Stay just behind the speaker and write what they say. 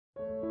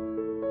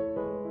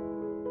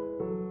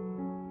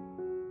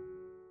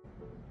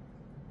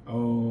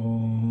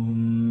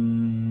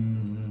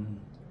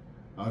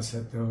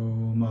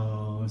Asato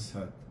ma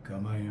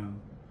satgamaya,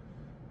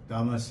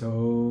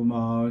 tamaso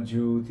ma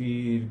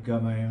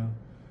jyotirgamaya,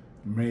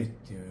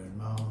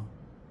 mrityurma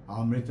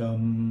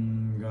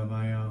amritam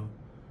gamaya.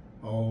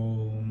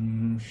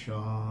 Om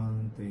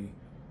Shanti,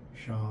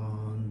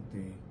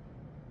 Shanti,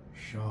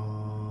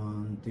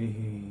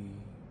 Shanti.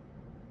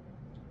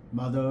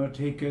 Mother,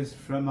 take us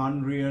from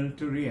unreal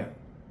to real.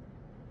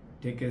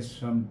 Take us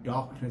from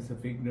darkness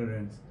of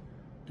ignorance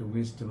to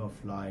wisdom of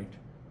light,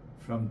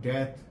 from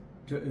death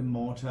to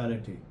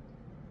immortality.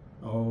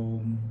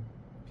 Om,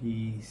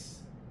 peace,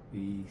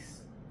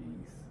 peace,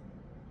 peace.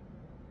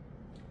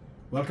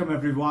 Welcome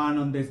everyone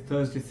on this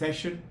Thursday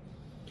session.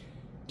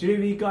 Today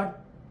we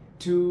got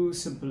two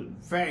simple,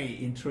 very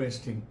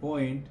interesting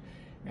point,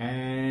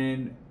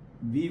 and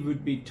we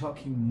would be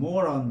talking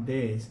more on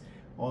this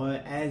or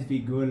as we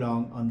go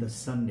along on the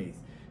Sundays.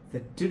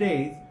 That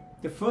today,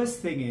 the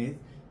first thing is,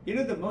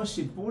 the most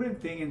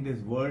important thing in this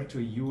world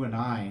to you and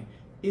I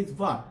is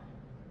what?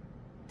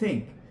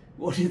 Think.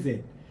 What is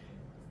it?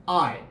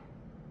 I.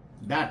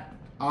 That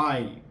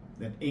I,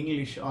 that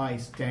English I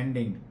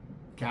standing,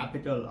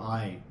 capital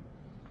I.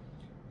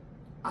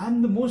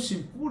 I'm the most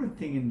important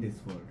thing in this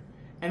world.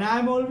 And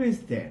I'm always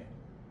there.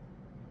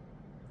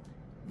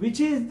 Which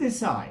is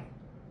this I?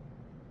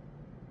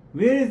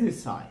 Where is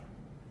this I?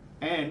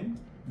 And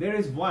there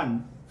is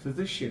one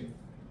physician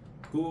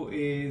who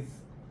is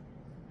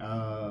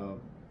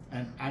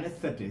an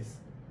anesthetist,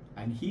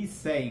 and he's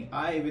saying,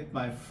 I with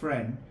my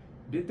friend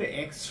did the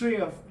x-ray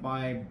of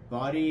my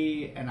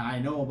body, and I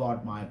know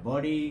about my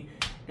body,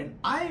 and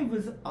I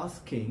was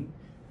asking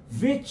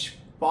which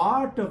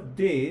part of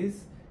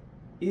this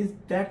is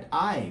that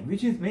I,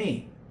 which is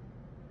me.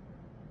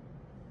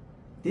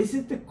 This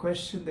is the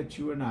question that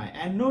you and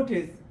and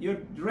notice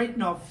you're right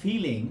now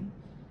feeling,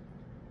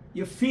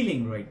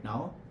 right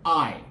now,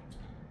 I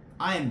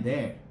am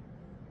there.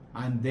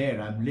 I'm there,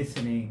 I'm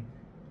listening,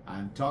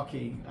 I'm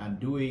talking, I'm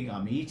doing,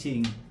 I'm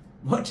eating,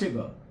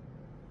 whatever.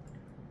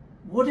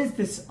 What is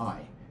this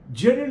I?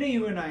 Generally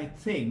you and I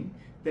think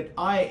that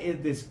I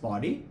is this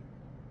body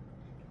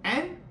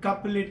and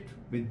couple it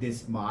with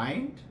this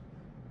mind,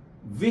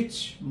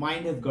 which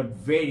mind has got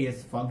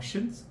various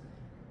functions.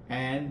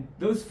 And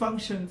those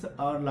functions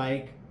are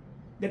like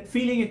that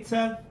feeling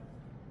itself,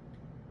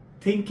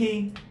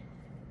 thinking,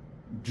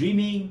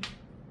 dreaming,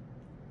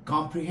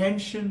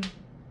 comprehension,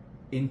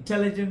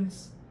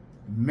 intelligence,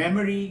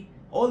 memory,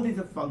 all these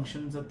are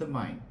functions of the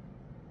mind.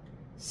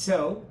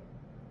 So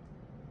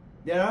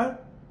there are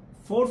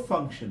 4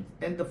 functions,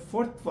 and the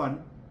 4th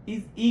one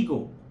is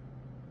ego.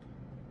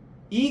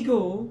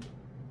 Ego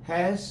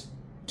has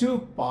 2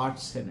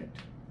 parts in it.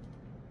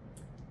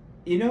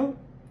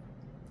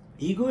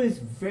 Ego is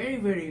very,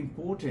 very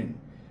important.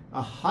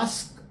 A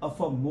husk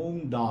of a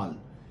moong dal.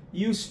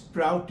 You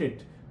sprout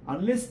it.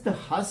 Unless the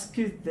husk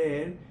is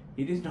there,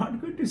 it is not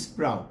going to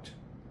sprout.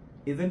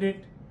 Isn't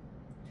it?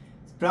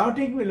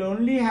 Sprouting will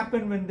only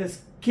happen when the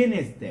skin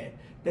is there.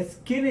 The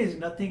skin is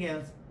nothing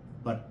else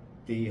but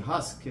the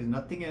husk is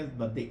nothing else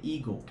but the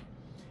ego.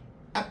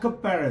 A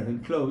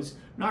comparison close.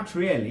 Not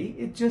really.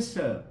 It's just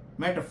a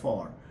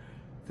metaphor.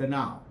 So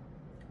now,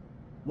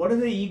 what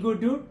does the ego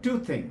do? 2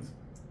 things.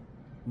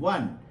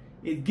 1,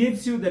 it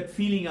gives you that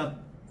feeling of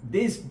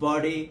this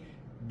body,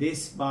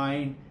 this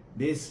mind,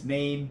 this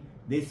name,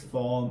 this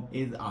form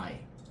is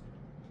I.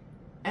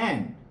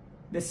 And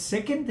the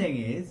second thing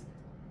is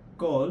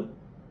called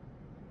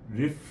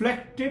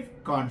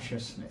reflective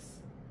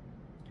consciousness.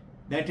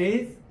 That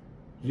is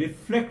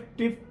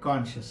reflective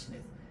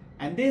consciousness.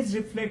 And this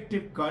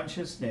reflective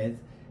consciousness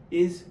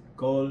is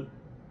called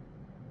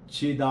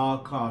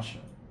Chidakasha,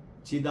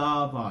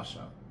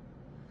 Chidavasha.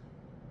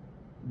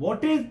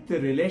 What is the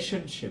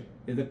relationship,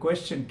 if the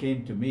question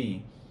came to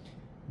me,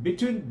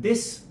 between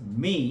this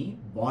me,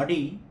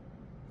 body,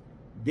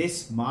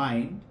 this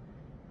mind,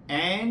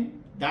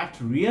 and that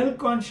real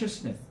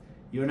consciousness?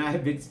 You and I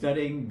have been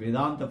studying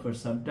Vedanta for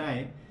some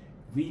time.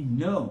 We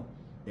know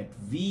that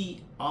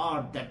we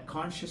are that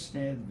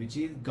consciousness, which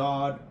is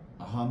God,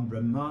 Aham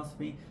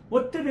Brahmasmi.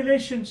 What's the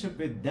relationship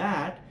with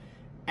that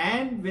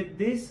and with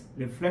this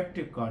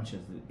reflective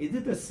consciousness? Is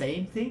it the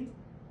same thing?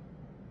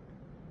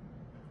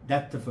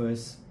 That's the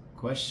first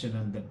question,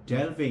 and the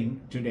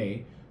delving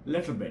today a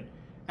little bit.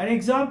 An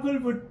example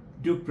would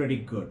do pretty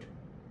good.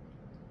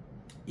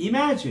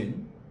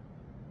 Imagine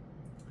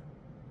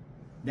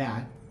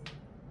that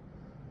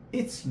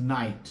it's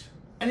night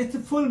and it's a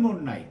full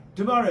moon night.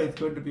 Tomorrow it's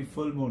going to be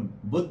full moon,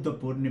 Buddha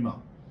Purnima.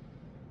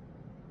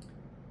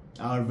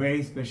 Our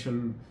very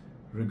special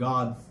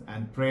regards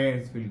and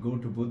prayers will go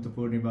to Buddha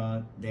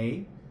Purnima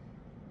day.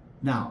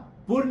 Now,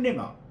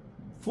 Purnima,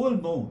 full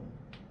moon.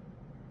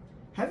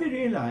 Have you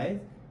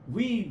realized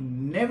we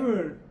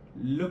never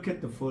look at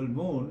the full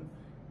moon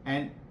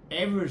and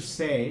ever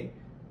say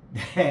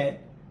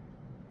that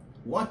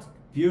what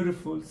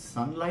beautiful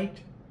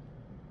sunlight?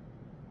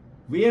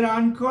 We are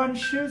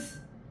unconscious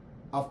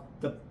of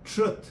the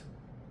truth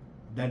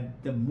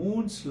that the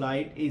moon's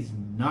light is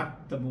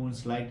not the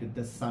moon's light, it's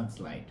the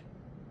sun's light.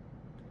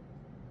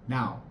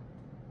 Now,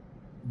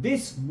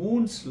 this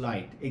moon's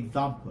light,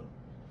 example,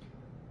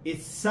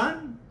 its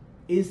sun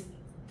is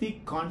the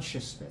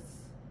consciousness.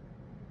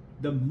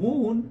 The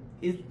moon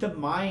is the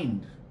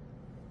mind.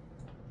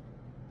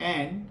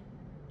 And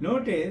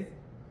notice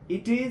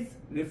it is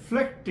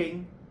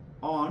reflecting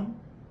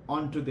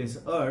onto this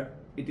earth.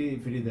 If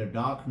it is a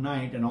dark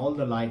night and all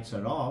the lights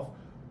are off,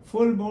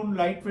 full moon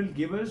light will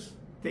give us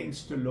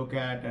things to look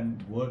at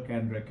and work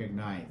and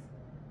recognize.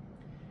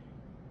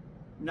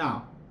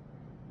 Now,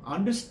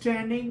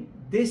 understanding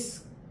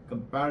this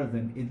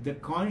comparison is the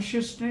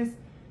consciousness,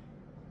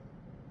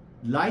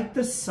 like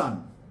the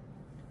sun,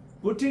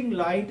 putting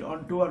light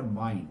onto our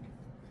mind.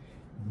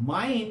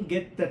 Mind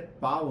gets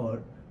that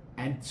power,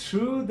 and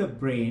through the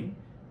brain,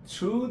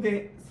 through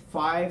the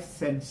five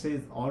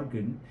senses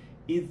organ,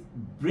 is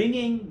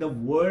bringing the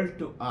world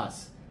to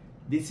us.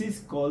 This is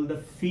called the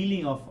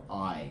feeling of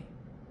I,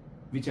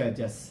 which I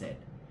just said.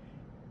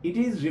 It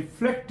is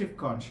reflective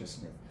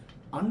consciousness.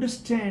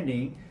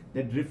 Understanding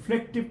that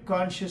reflective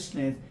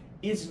consciousness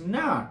is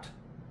not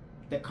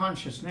the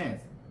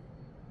consciousness.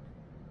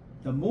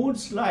 The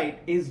moon's light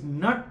is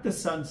not the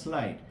sun's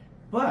light,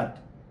 but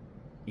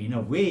in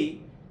a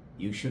way,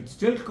 you should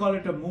still call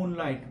it a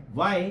moonlight.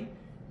 Why?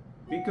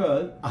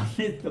 Because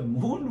unless the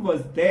moon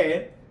was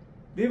there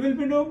will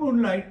be no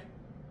moonlight.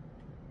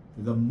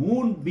 The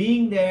moon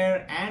being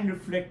there and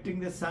reflecting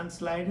the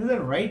sun's light has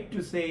a right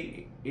to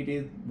say it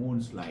is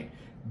moon's light.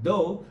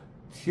 Though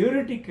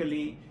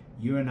theoretically,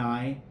 you and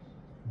I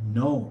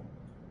know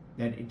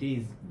that it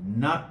is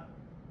not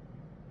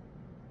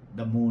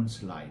the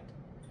moon's light.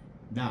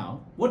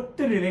 Now, what's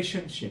the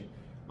relationship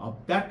of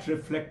that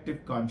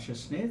reflective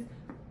consciousness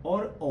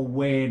or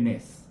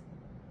awareness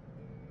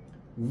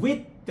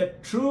with the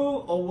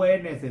true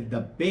awareness is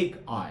the big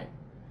I,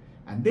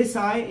 and this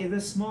I is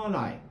a small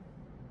I,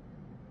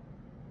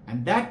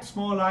 and that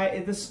small I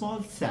is the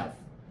small self.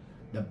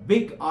 The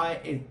big I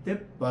is the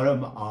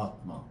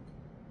Paramatma.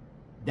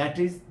 That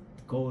is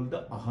called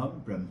the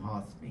Aham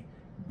Brahmasmi.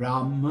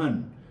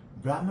 Brahman.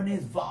 Brahman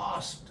is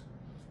vast,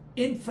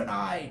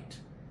 infinite.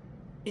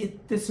 It's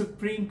the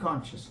supreme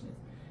consciousness.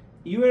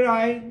 You and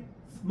I,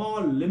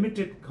 small,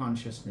 limited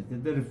consciousness,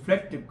 is the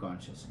reflective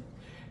consciousness.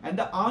 And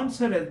the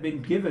answer has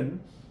been given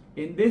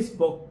in this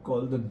book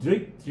called the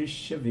Drik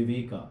Drishya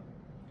Viveka,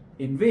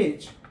 in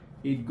which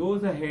it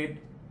goes ahead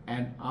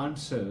and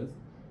answers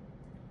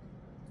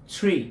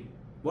three.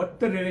 What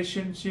the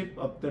relationship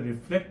of the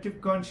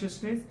reflective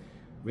consciousness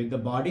with the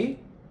body,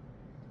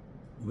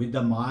 with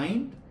the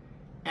mind,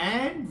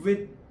 and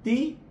with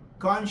the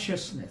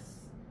consciousness.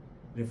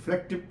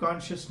 Reflective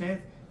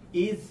consciousness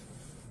is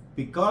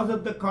because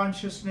of the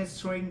consciousness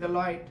throwing the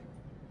light.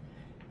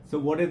 So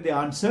what is the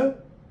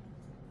answer?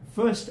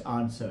 First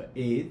answer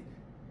is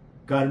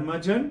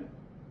Karmajan,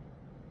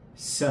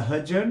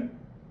 Sahajan,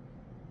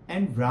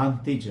 and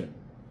Vrantijan.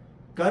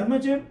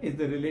 Karmajan is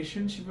the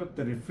relationship of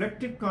the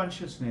reflective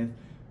consciousness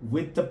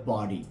with the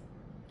body.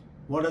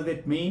 What does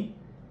it mean?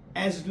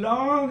 As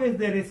long as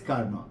there is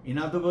karma, in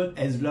other words,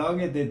 as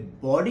long as the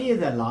body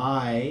is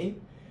alive,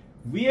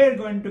 we are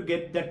going to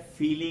get that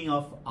feeling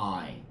of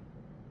I,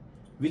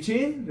 which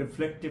is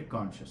reflective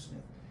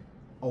consciousness,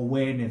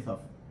 awareness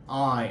of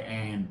I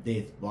am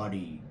this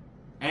body,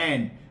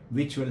 and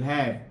which will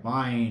have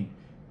mind,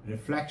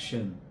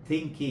 reflection,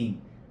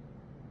 thinking,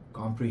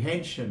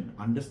 comprehension,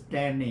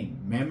 understanding,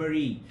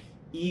 memory,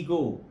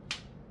 ego,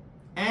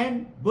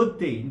 and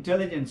buddhi,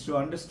 intelligence to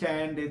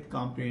understand it,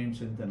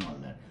 comprehensions and all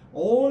that.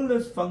 All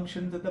those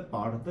functions are the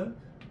part of the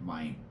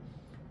mind.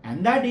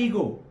 And that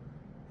ego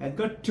has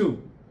got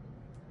two.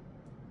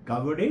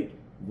 Covered it.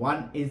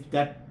 One is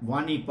that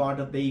one part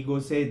of the ego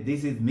says,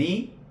 this is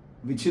me,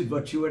 which is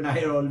what you and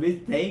I are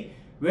always saying.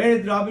 Where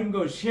is Robbin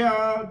Ghosh?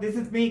 Yeah, this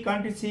is me,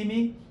 can't you see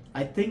me?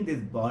 I think this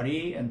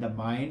body and the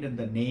mind and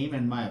the name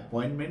and my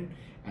appointment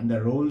and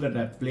the role that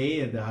I play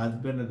as the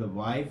husband or the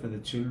wife or the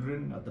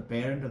children or the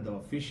parent or the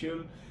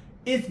official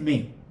is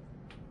me.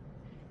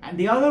 And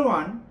the other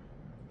one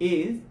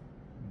is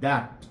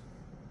that.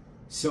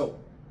 So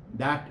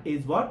that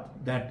is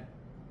what? That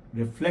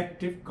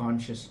reflective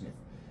consciousness,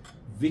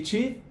 which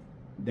is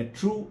the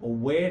true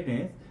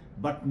awareness,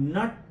 but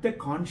not the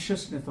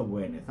consciousness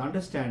awareness.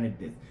 Understand it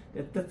this.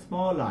 That's the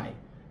small I,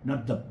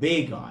 not the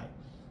big I.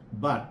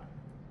 But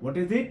what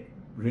is it?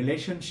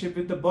 Relationship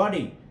with the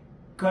body.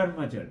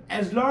 Karmajan.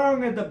 As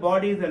long as the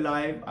body is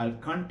alive, I'll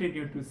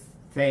continue to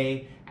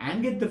say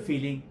and get the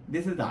feeling,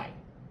 this is I.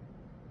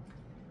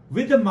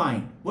 With the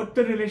mind, what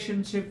the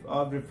relationship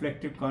of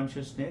reflective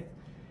consciousness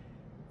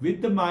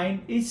with the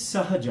mind is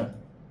Sahajan.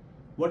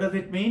 What does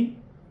it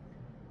mean?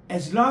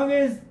 As long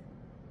as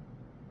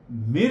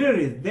mirror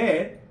is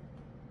there,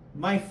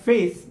 my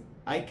face,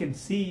 I can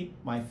see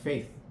my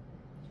face.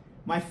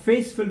 My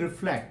face will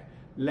reflect.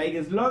 Like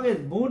as long as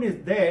moon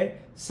is there,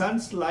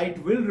 sun's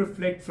light will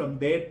reflect from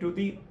there to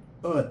the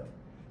earth.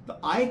 So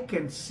I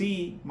can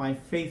see my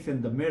face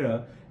in the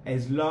mirror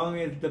as long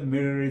as the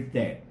mirror is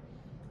there.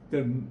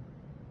 The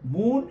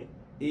moon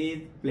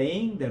is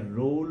playing the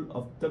role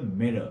of the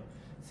mirror.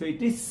 So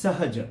it is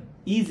Sahajan,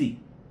 easy.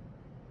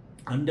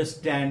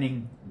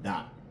 Understanding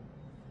that.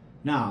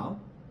 Now,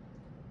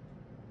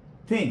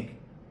 think,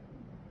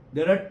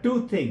 there are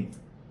two things.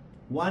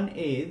 One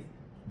is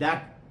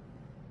that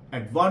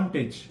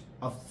advantage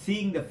of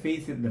seeing the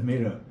face in the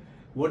mirror.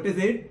 What is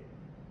it?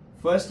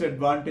 First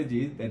advantage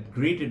is, that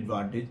great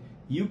advantage,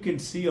 you can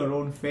see your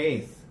own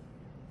face.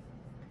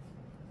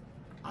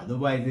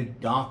 Otherwise, it's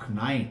dark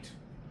night.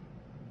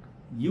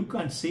 You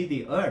can't see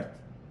the earth.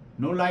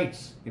 No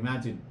lights,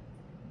 imagine.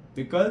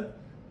 Because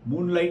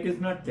moonlight is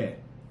not there.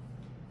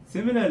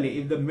 Similarly,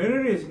 if the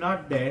mirror is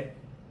not there,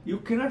 you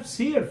cannot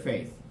see your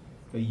face.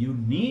 So you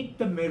need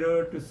the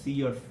mirror to see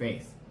your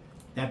face.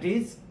 That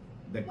is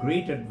the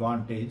great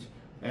advantage,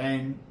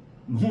 and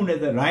moon has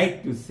the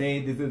right to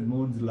say this is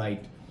moon's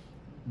light.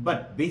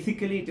 But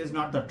basically it is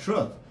not the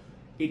truth.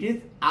 It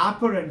is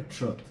apparent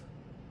truth.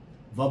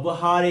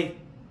 Vyavaharic,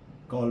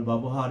 called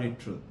Vyavaharic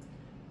truth.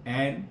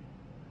 And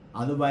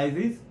otherwise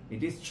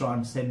it is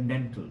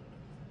transcendental.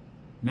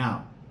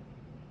 Now,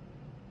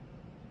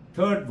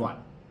 third one.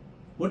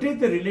 What is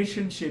the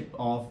relationship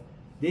of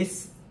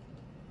this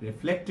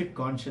reflective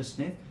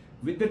consciousness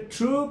with the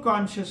true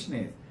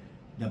consciousness?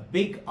 The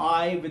big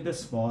I with the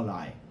small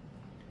I.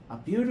 A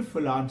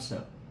beautiful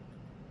answer.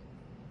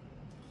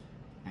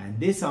 And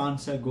this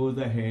answer goes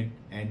ahead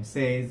and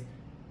says,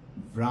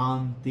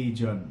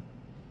 Vrantijan.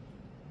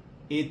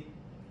 It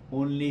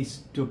only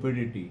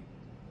stupidity.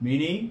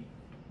 Meaning,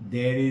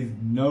 there is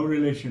no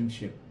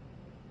relationship.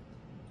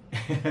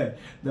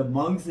 The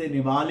monks in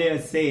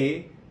Himalaya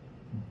say,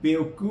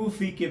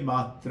 Beokufi ke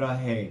matra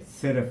hai,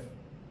 sirf.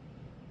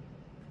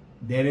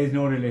 There is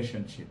no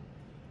relationship.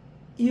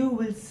 You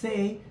will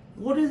say,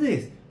 what is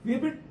this? We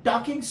have been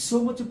talking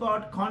so much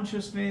about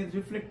consciousness,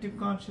 reflective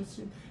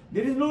consciousness.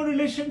 There is no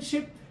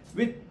relationship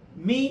with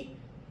me,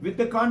 with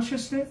the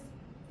consciousness.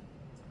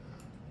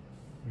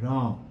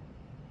 Wrong.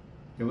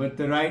 What's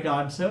the right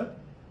answer?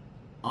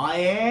 I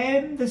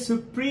am the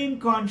supreme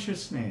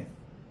consciousness.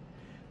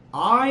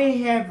 I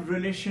have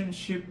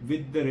relationship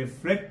with the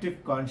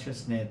reflective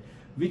consciousness,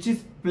 which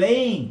is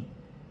playing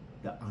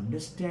the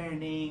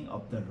understanding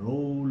of the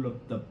role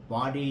of the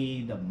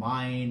body, the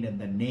mind, and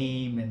the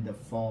name and the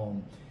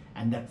form,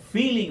 and that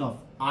feeling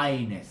of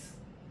I-ness.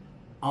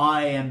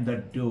 I am the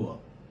doer.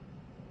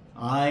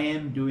 I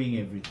am doing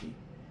everything.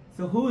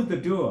 So who is the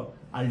doer?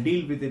 I'll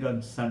deal with it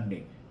on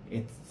Sunday.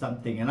 It's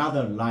something,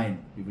 another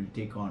line we will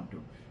take on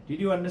to.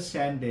 Did you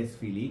understand this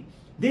feeling?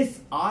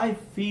 This I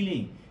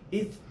feeling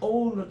is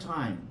all the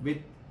time, with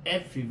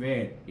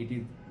everywhere it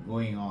is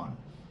going on.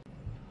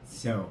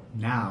 So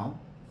now,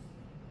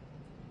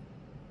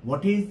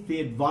 what is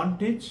the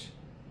advantage?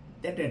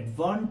 That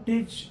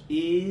advantage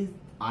is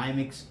I am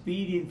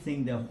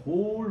experiencing the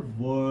whole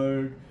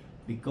world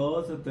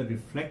because of the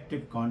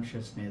reflective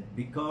consciousness,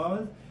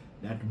 because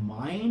that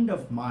mind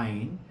of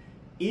mine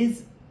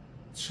is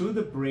through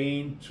the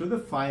brain, through the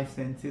five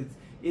senses,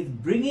 is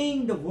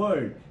bringing the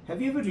world.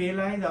 Have you ever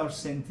realized our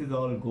senses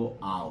all go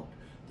out?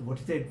 So what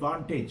is the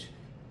advantage?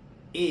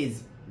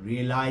 Is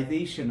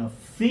realization of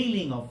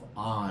feeling of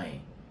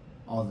I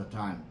all the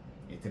time.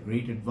 It's a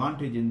great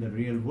advantage in the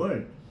real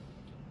world.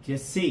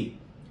 Just see,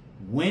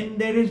 when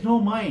there is no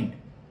mind,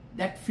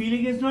 that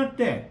feeling is not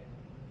there.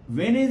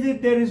 When is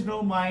it there is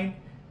no mind?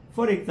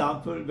 For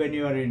example, when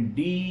you are in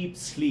deep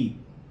sleep,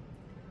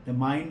 the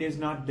mind is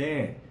not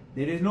there.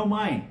 There is no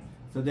mind.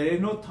 So there is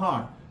no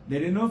thought.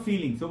 There is no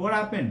feeling. So what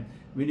happens?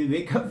 When you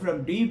wake up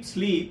from deep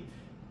sleep,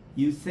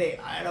 you say,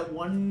 I had a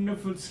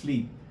wonderful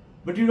sleep.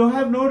 But you don't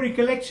have no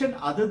recollection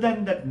other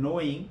than that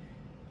knowing,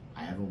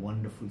 I have a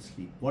wonderful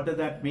sleep. What does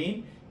that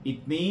mean?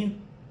 It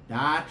means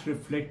that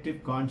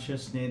reflective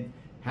consciousness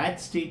had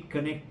stayed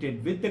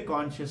connected with the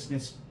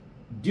consciousness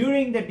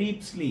during the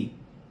deep sleep.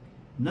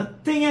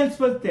 Nothing else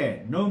was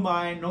there. No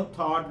mind, no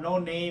thought, no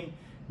name,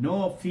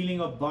 no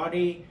feeling of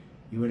body.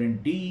 You were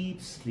in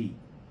deep sleep.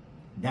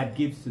 That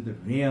gives you the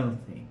real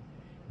thing.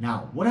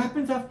 Now, what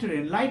happens after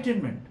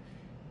enlightenment?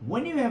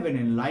 When you have an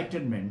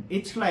enlightenment,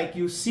 it's like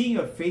you see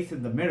your face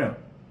in the mirror.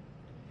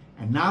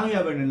 And now you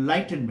have an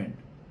enlightenment.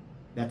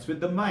 That's with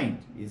the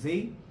mind, you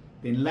see.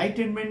 The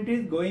enlightenment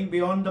is going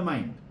beyond the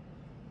mind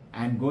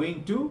and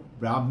going to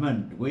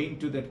Brahman, going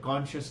to that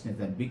consciousness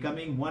and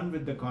becoming one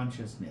with the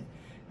consciousness.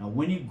 Now,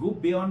 when you go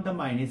beyond the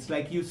mind, it's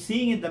like you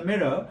seeing in the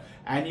mirror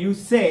and you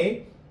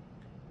say,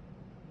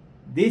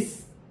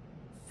 this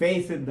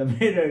face in the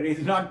mirror is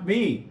not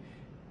me.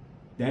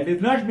 That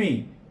is not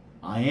me.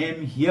 I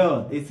am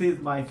here. This is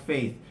my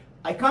face.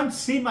 I can't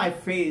see my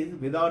face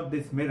without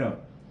this mirror.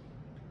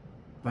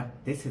 But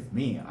this is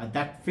me.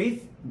 That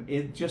face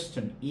is just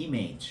an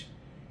image.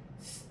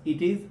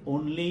 It is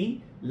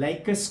only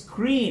like a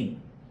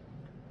screen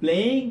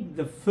playing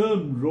the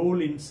film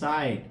role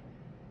inside.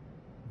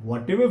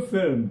 Whatever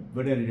film,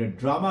 whether it is a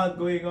drama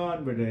going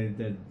on, whether it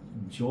is a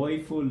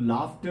joyful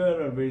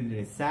laughter, or whether it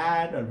is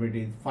sad, or whether it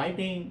is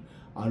fighting,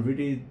 or whether it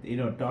is,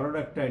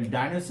 pterodactyl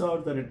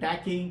dinosaurs are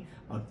attacking,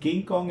 or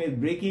King Kong is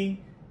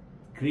breaking,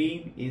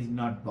 screen is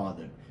not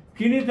bothered.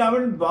 Screen is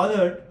not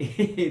bothered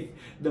if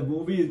the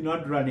movie is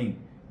not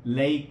running,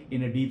 like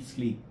in a deep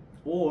sleep,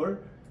 or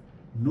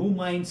no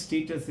mind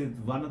status is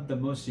one of the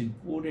most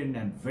important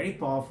and very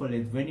powerful.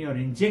 Is when you are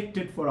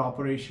injected for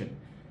operation,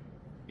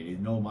 it is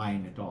no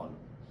mind at all,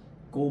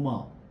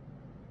 coma.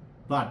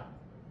 But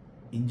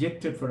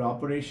injected for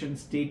operation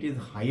state is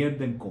higher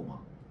than coma.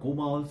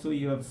 Coma also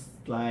you have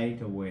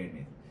slight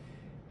awareness,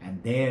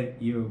 and there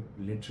you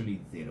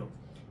literally zero.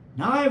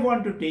 Now I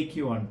want to take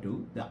you on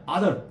to the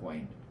other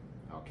point.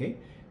 Okay,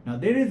 now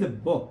there is a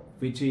book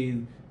which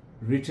is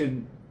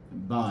written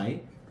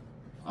by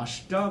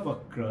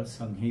Ashtavakra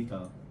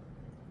Samhita,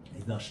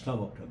 is the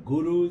Ashtavakra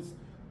Gurus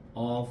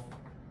of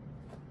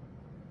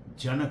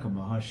Janaka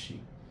Maharshi,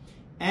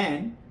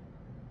 and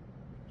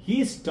he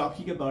is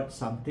talking about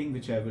something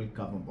which I will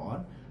come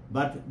upon,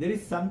 but there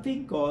is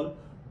something called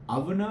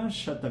Avana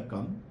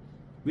Shatakam,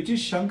 which is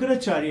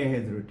Shankaracharya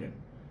has written.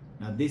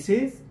 Now this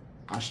is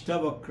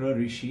Ashtavakra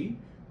Rishi,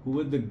 who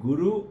was the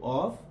guru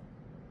of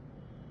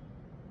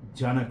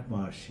Janak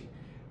Maharshi,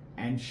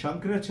 and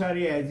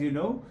Shankaracharya, as you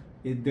know,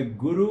 is the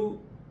guru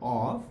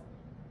of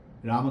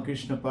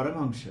Ramakrishna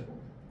Paramahamsa.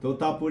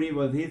 Totapuri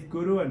was his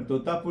guru, and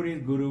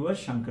Totapuri's guru was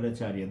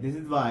Shankaracharya. This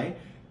is why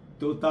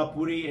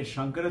Totapuri and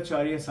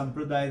Shankaracharya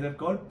Sampradayas are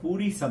called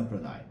Puri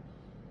Sampradaya.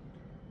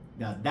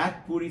 Now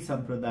that Puri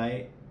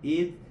Sampradaya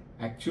is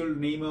actual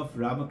name of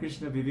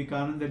Ramakrishna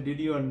Vivekananda. Did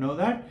you all know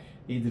that?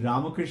 It's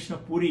Ramakrishna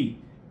Puri.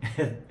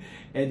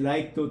 And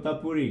like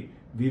Totapuri,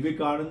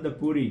 Vivekananda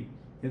Puri.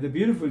 There's a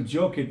beautiful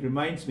joke. It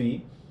reminds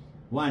me,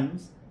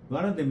 once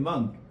one of the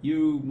monks,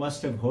 you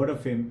must have heard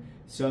of him,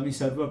 Swami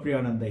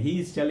Sarvapriyananda. He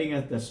is telling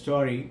us the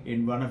story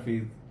in one of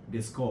his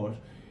discourse.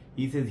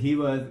 He says he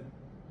was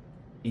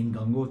in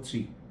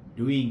Gangotri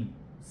doing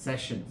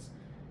sessions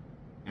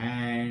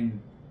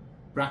and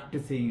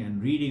practicing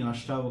and reading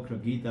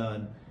Ashtavakra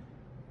Gita,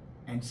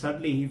 and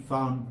suddenly he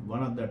found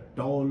one of the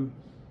tall,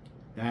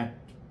 that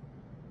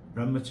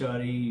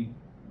brahmachari,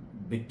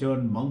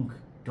 bittern monk,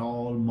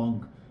 tall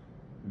monk,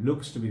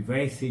 looks to be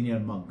very senior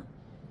monk.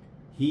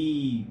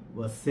 He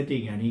was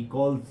sitting and he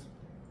calls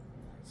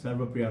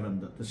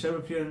Sarvapriyananda. The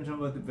Sarvapriyananda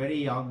was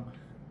very young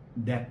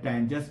that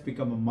time, just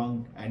become a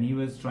monk, and he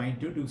was trying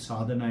to do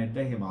sadhana at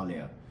the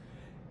Himalaya.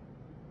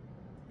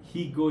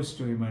 He goes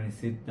to him and he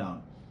sits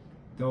down.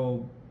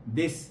 So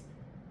this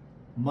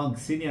monk,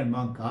 senior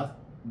monk, asked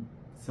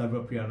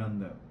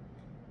Sarvapriyananda,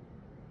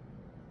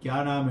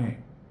 "Kya naam hai?"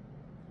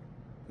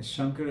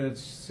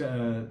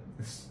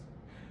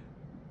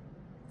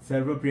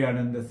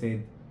 Sarvapriyananda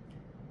said,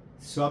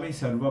 "Swami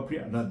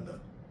Sarvapriyananda."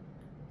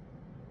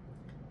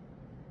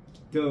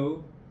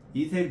 So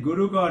he said,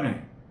 "Guru kaun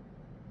hai?"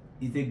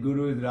 He said,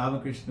 "Guru is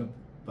Ramakrishna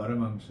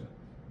Paramahamsa."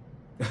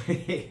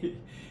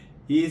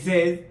 He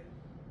says,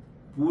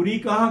 "Puri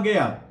kahan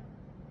gaya?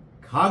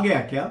 Kha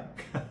gaya kya?"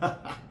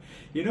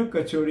 You know,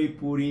 kachori,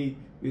 puri,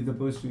 we're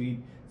supposed to eat.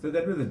 So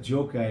that was a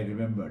joke I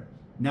remembered.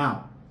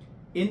 Now,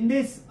 in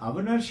this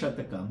Avana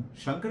Shatakam,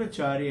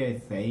 Shankaracharya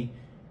is saying,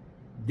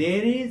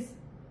 there is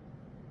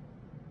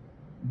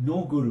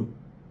no Guru,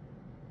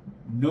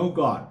 no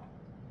God.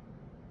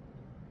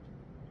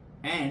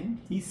 And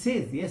he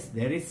says, yes,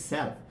 there is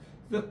self.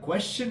 The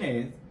question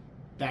is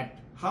that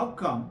how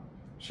come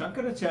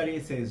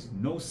Shankaracharya says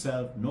no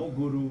self, no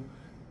Guru,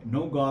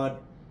 no God,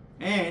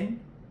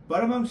 and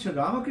Paramahamsa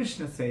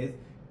Ramakrishna says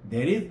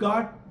there is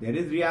God, there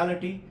is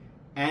reality,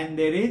 and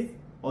there is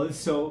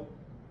also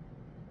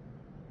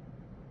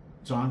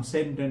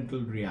transcendental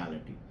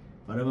reality.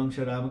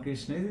 Paramahamsa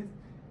Ramakrishna says,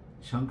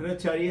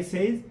 Shankaracharya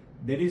says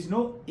there is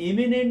no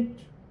immanent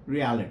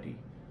reality.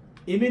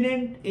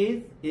 Immanent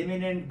is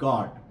immanent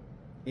God.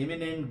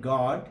 Immanent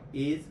God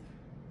is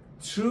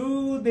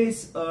through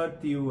this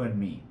earth, you and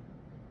me.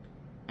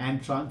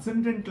 And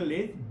transcendental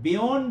is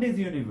beyond this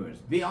universe,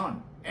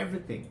 beyond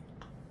everything,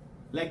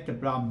 like the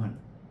Brahman,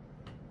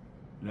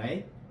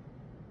 right?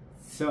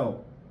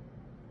 So,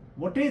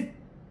 what is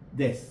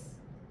this?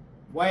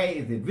 Why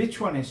is it?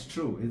 Which one is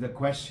true is the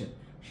question.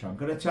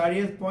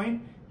 Shankaracharya's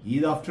point, he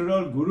is after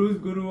all Guru's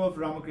Guru of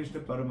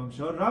Ramakrishna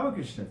Paramahamsa, or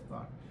Ramakrishna's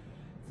part.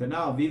 So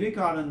now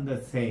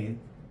Vivekananda says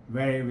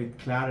very with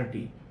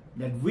clarity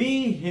that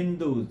we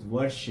Hindus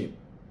worship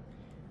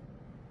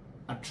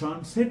a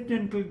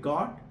transcendental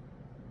God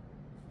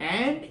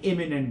and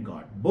immanent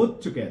God, both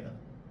together.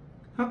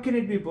 How can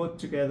it be both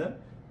together?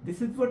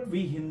 This is what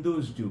we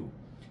Hindus do.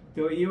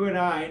 So you and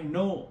I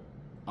know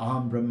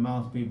Aham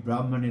Brahmasmi,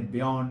 Brahman is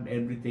beyond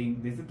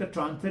everything. This is the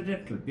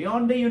transcendental,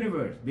 beyond the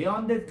universe,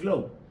 beyond this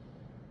globe,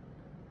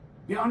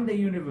 beyond the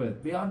universe,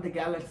 beyond the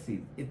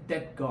galaxies. It's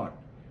that God,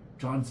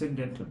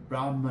 transcendental,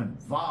 Brahman,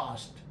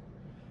 vast,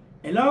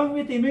 along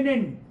with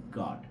immanent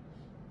God.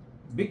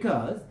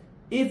 Because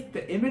if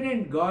the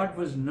immanent God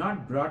was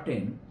not brought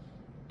in,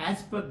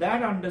 as per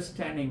that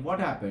understanding, what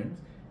happens?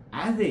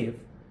 As if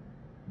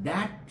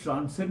that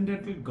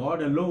transcendental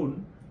God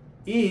alone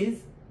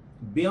is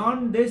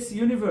beyond this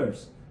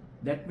universe.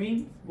 That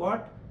means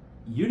what?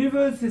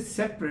 Universe is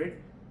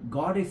separate,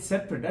 God is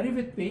separate. Are you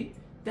with me?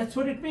 That's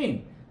what it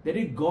means. That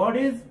is, God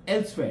is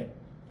elsewhere.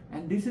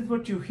 And this is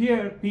what you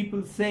hear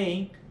people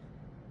saying,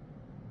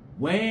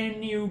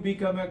 When you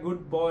become a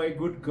good boy,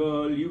 good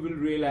girl, you will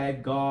realize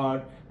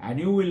God and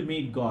you will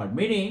meet God.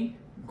 Meaning,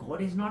 God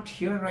is not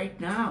here right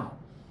now.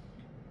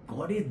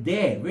 God is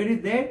there. Where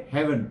is there?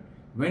 Heaven.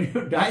 When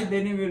you die,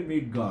 then you will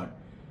meet God.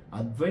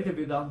 Advaita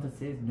Vedanta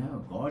says,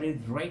 no, God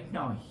is right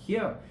now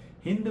here.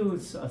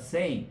 Hindus are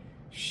saying,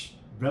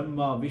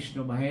 Brahma,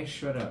 Vishnu,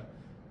 Maheshwara,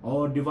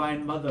 or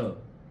Divine Mother,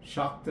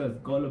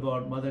 Shaktas, call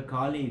about Mother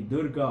Kali,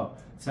 Durga,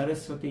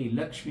 Saraswati,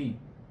 Lakshmi.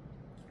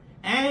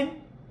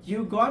 And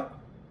you got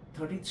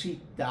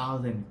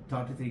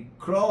 33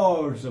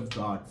 crores of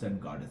gods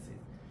and goddesses.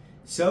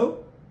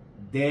 So,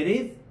 there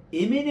is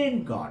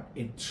immanent God.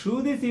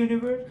 Through this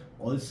universe,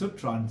 also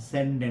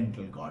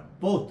transcendental God.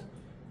 Both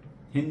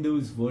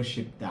Hindus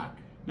worship that.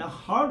 Now,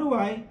 how do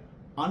I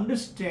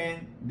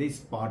understand this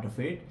part of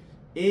it?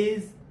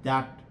 Is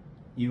that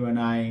you and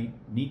I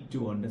need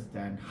to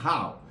understand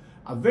how.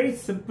 A very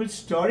simple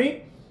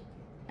story,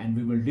 and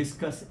we will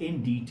discuss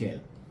in detail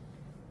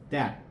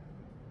that.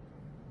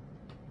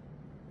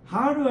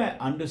 How do I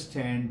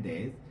understand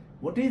this?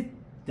 What is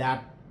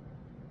that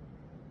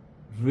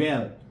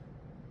real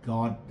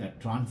God, that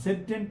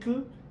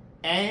transcendental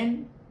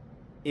and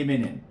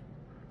immanent?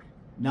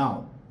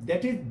 Now,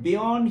 that is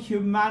beyond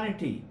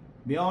humanity,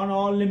 beyond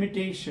all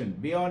limitation,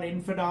 beyond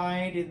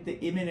infinite is the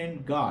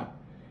immanent God.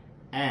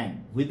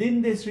 And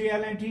within this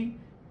reality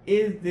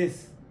is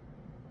this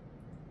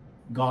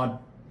God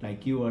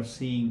like you are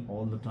seeing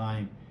all the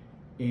time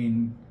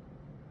in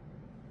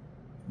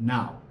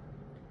now.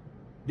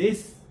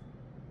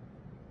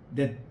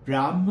 The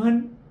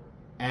Brahman,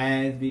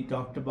 as we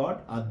talked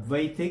about,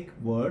 Advaitic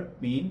word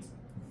means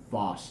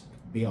vast,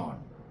 beyond.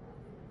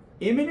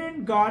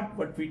 Immanent God,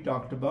 what we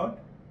talked about,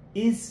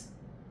 is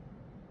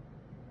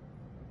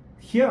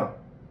here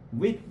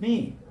with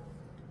me.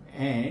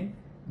 And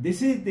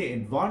this is the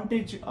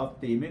advantage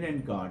of the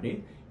immanent God.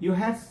 You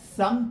have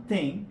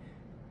something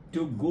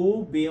to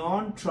go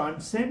beyond,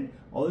 transcend,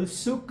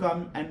 also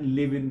come and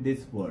live in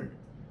this world.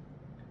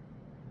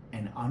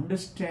 And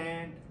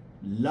understand,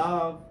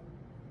 love,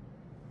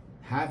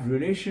 have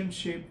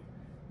relationship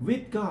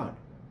with God.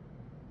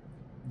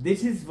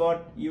 This is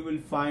what you will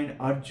find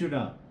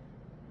Arjuna,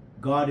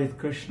 God is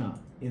Krishna,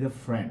 is a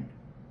friend.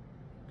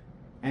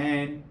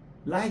 And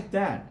like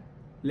that,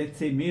 let's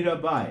say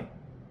Mirabai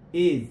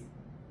is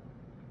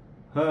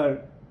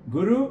her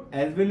guru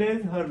as well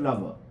as her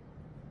lover.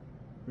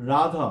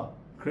 Radha,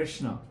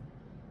 Krishna.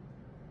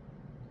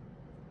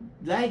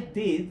 Like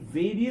this,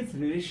 various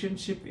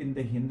relationship in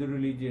the Hindu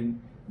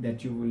religion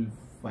that you will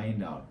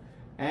find out.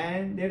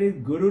 And there is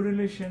guru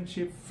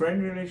relationship,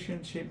 friend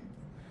relationship,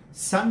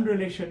 son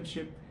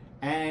relationship,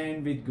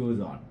 and it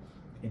goes on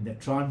in the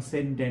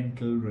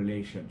transcendental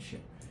relationship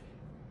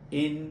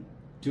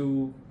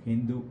into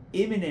Hindu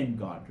immanent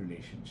God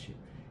relationship,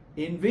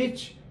 in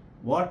which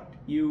what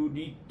you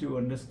need to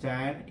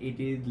understand, it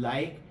is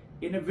like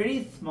in a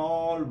very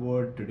small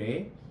word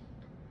today.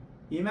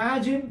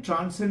 Imagine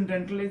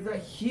transcendental is a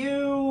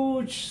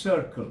huge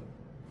circle.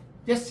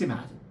 Just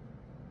imagine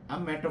a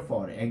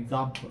metaphor,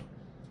 example.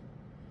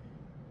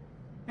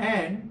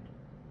 And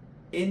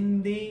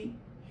in the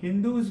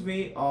Hindus'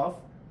 way of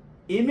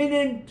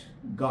immanent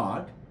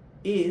God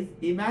is,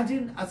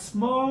 imagine a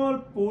small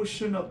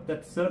portion of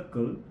that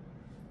circle,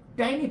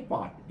 tiny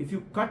part. If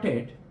you cut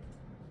it,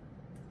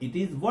 it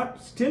is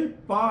what? Still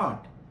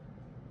part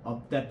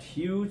of that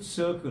huge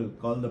circle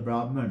called the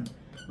Brahman.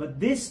 But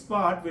this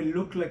part will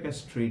look like a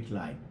straight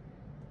line,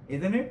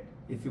 isn't it?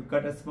 If you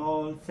cut a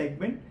small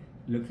segment,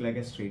 look like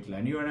a straight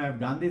line. You and I have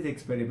done this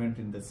experiment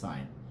in the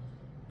science.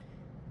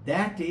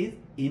 That is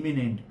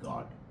immanent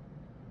God.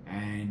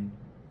 And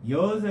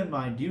yours and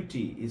my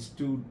duty is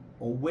to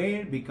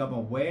become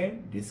aware,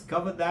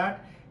 discover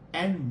that,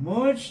 and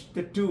merge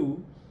the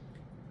two,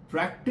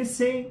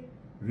 practicing,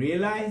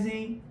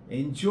 realizing,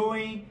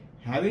 enjoying,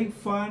 having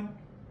fun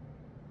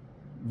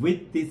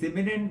with this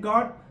immanent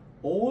God,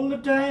 all the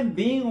time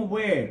being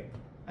aware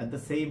at the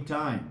same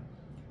time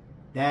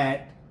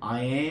that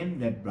I am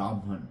that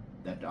Brahman,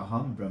 that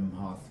Aham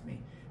Brahmasmi,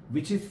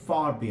 which is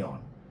far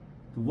beyond.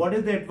 So what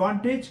is the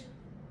advantage?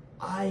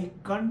 I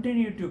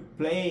continue to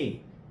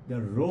play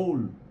the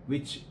role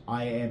which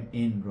I am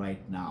in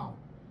right now.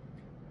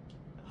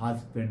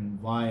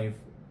 Husband, wife,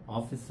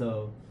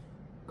 officer,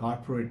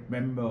 corporate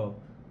member,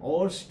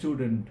 or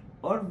student,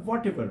 or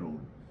whatever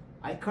role.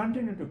 I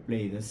continue to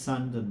play the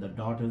sons and the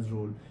daughters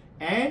role,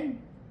 and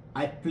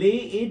I play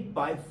it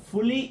by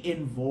fully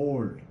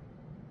involved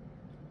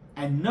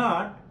and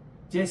not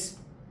just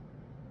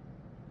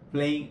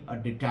playing a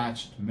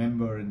detached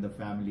member in the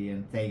family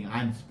and saying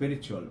I'm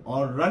spiritual,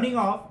 or running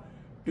off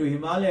to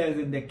Himalayas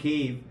in the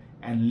cave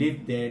and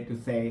live there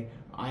to say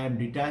I am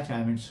detached, I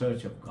am in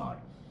search of God.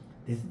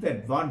 This is the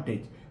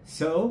advantage.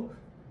 So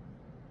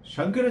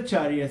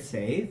Shankaracharya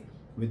says,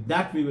 with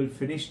that we will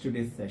finish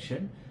today's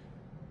session,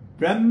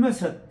 Brahma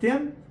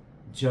Satyam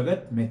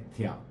Jagat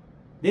Mithya.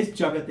 This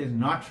Jagat is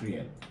not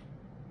real.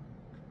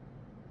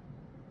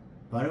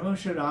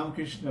 Paramahansa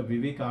Ramakrishna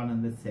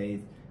Vivekananda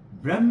says,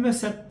 Brahma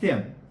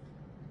Satyam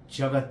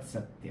Jagat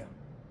Satyam.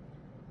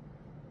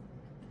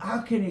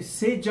 how can you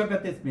say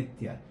Jagat is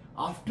mithya?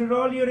 After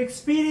all, you're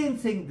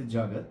experiencing the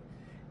Jagat.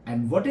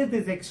 And what is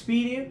this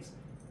experience?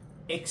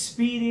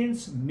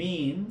 Experience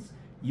means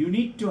you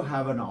need to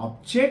have an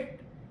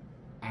object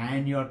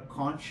and your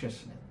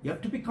consciousness. You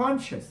have to be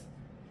conscious.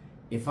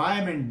 If I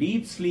am in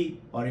deep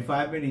sleep or if I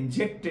have been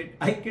injected,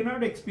 I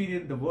cannot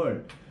experience the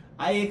world.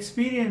 I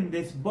experience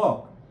this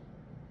book.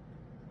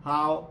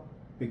 How?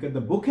 Because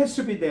the book has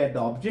to be there, the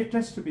object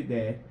has to be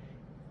there,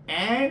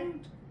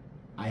 and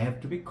I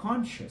have to be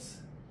conscious.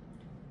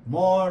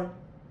 More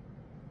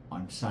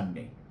on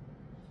Sunday.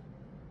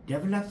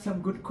 Develop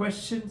some good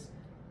questions,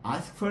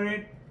 ask for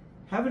it,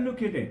 have a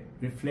look at it,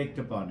 reflect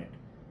upon it,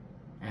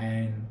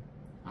 and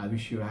I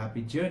wish you a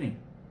happy journey.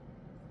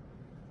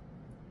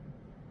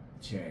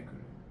 Jai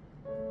Guru.